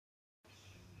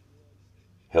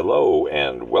Hello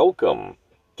and welcome.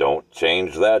 Don't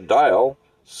change that dial.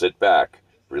 Sit back,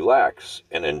 relax,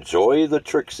 and enjoy the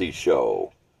Trixie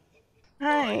Show.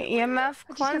 Hi, EMF,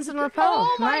 cleanse and repel.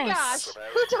 Oh my Nice. gosh!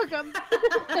 Who took them?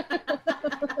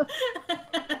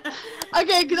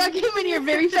 Okay, because I came in here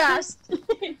very fast. Do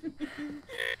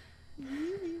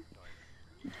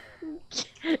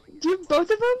you have both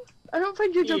of them? I don't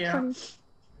find your joke funny.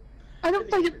 I don't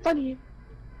find it funny.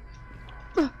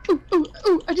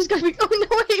 Ooh, I just got me. Oh no,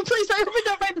 wait, please, I opened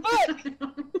up my butt!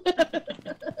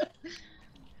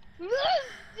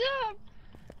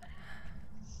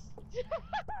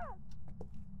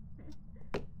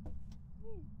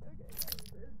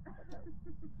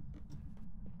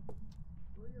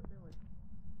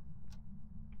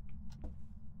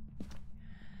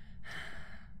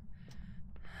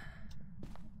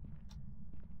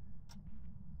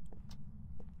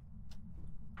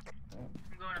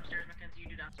 I'm going upstairs, Mackenzie. You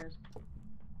do downstairs.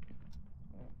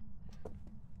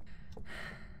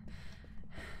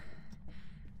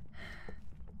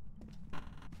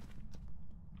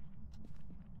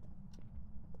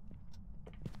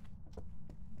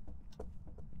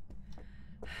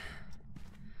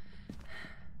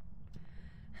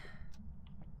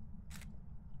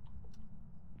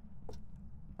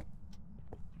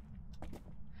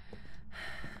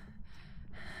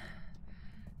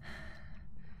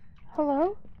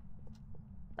 Hello?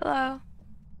 Hello.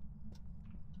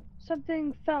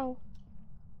 Something fell.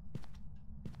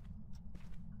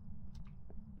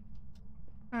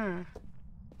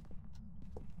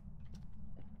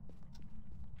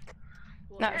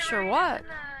 Not sure what.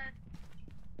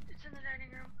 It's in the dining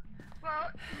room.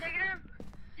 Well, negative.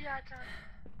 Yeah, it's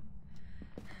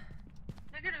on.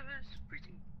 Negative is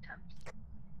freezing temps.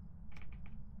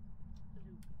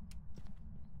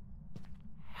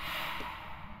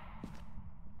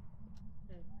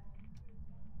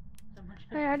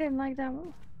 Hey, I didn't like that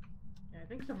one. Yeah, I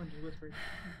think someone just whispered.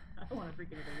 I don't want to freak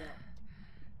anybody out.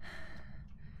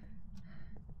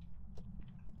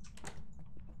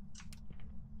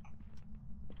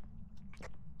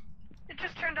 It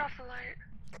just turned off the light.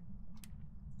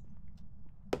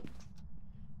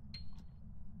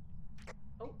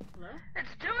 Oh, hello? It's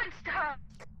doing stuff.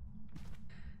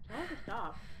 Tell it to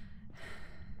stop.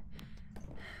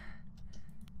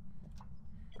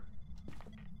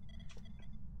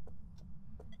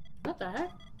 What the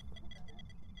heck?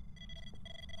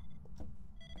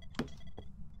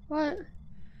 What?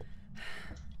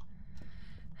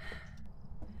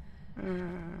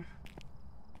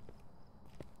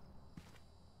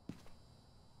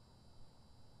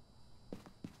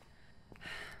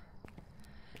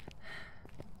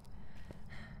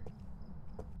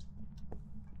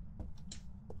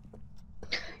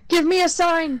 Give me a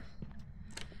sign!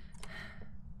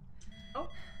 Oh,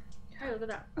 hey, look at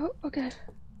that. Oh, okay.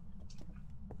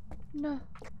 No.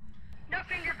 No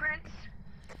fingerprints,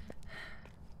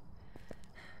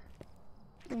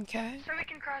 Okay. so we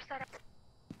can cross that out.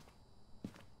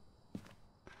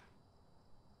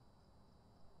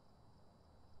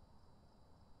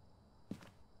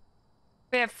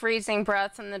 We have freezing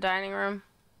breath in the dining room.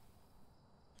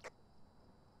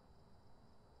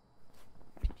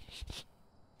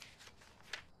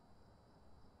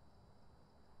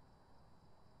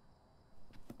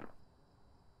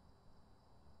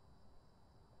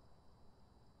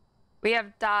 We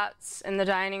have dots in the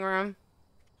dining room.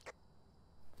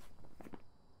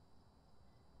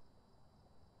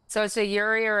 So it's a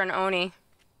Yuri or an Oni.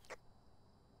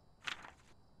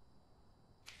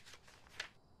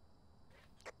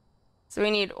 So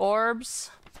we need orbs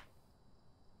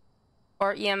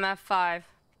or EMF 5.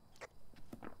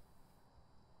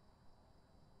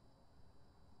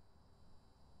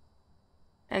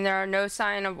 And there are no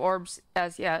sign of orbs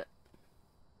as yet.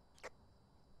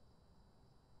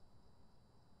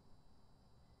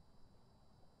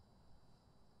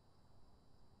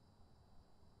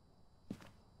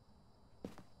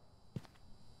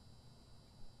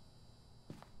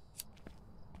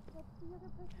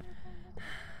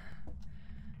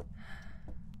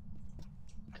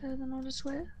 Okay, then I'll just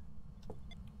wait.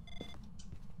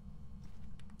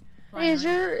 Hey, is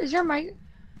your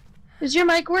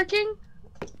mic working?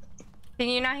 Can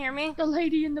you not hear me? The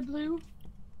lady in the blue.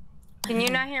 Can you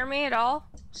not hear me at all?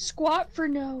 Squat for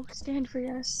no, stand for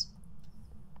yes.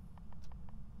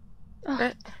 Ugh,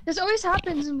 But this always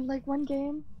happens in like one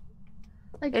game.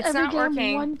 Like It's every not game,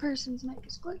 working. one person's mic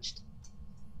is glitched.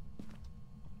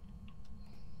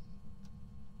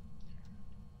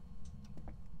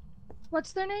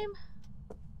 What's their name?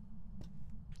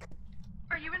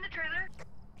 Are you in the trailer?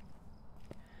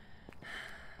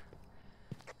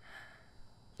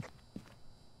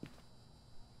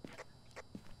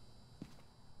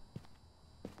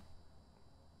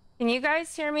 Can you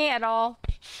guys hear me at all?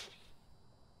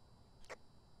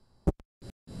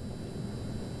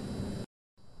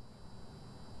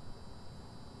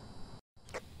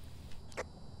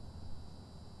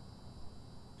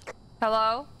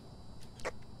 Hello?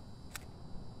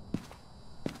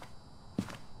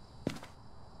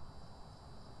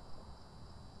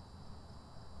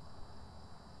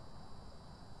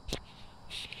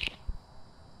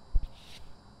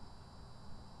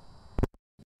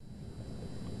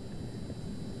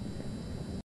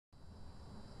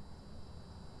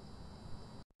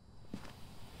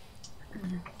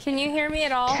 Can you hear me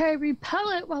at all? Okay, repel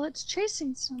it while it's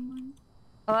chasing someone.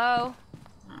 Hello?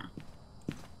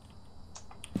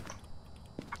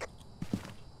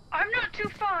 I'm not too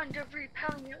fond of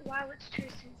repelling it while it's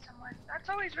chasing someone. That's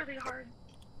always really hard.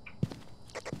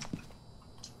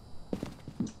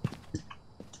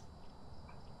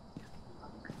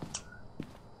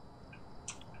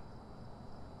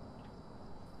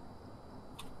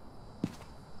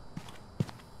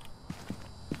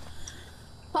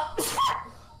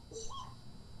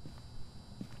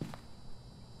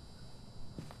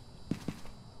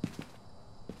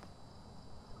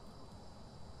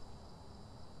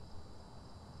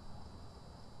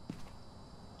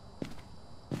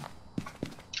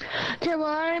 Okay, well,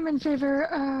 I'm in favor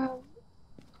of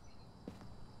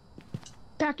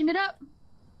backing it up.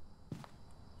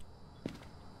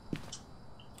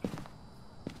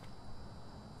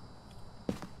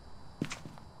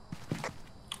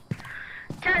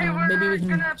 Okay, we're Maybe we can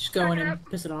gonna just go in back it and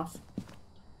up. piss it off.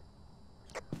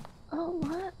 Oh,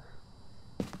 what?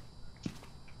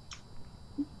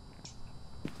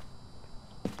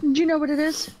 Do you know what it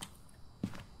is?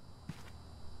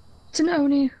 It's an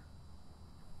Oni.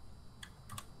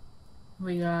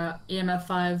 We got EMF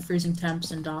 5, freezing temps,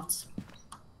 and dots.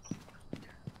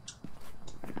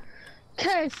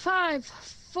 Okay, 5,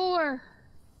 4,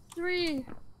 3,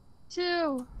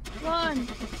 2, 1.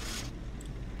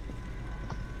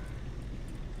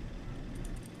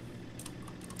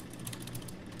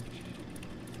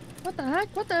 What the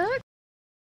heck? What the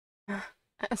heck?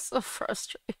 That's so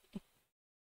frustrating.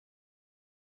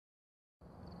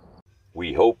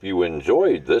 We hope you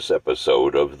enjoyed this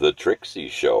episode of The Trixie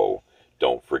Show.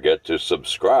 Don't forget to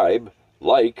subscribe,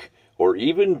 like, or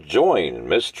even join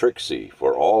Miss Trixie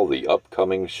for all the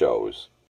upcoming shows.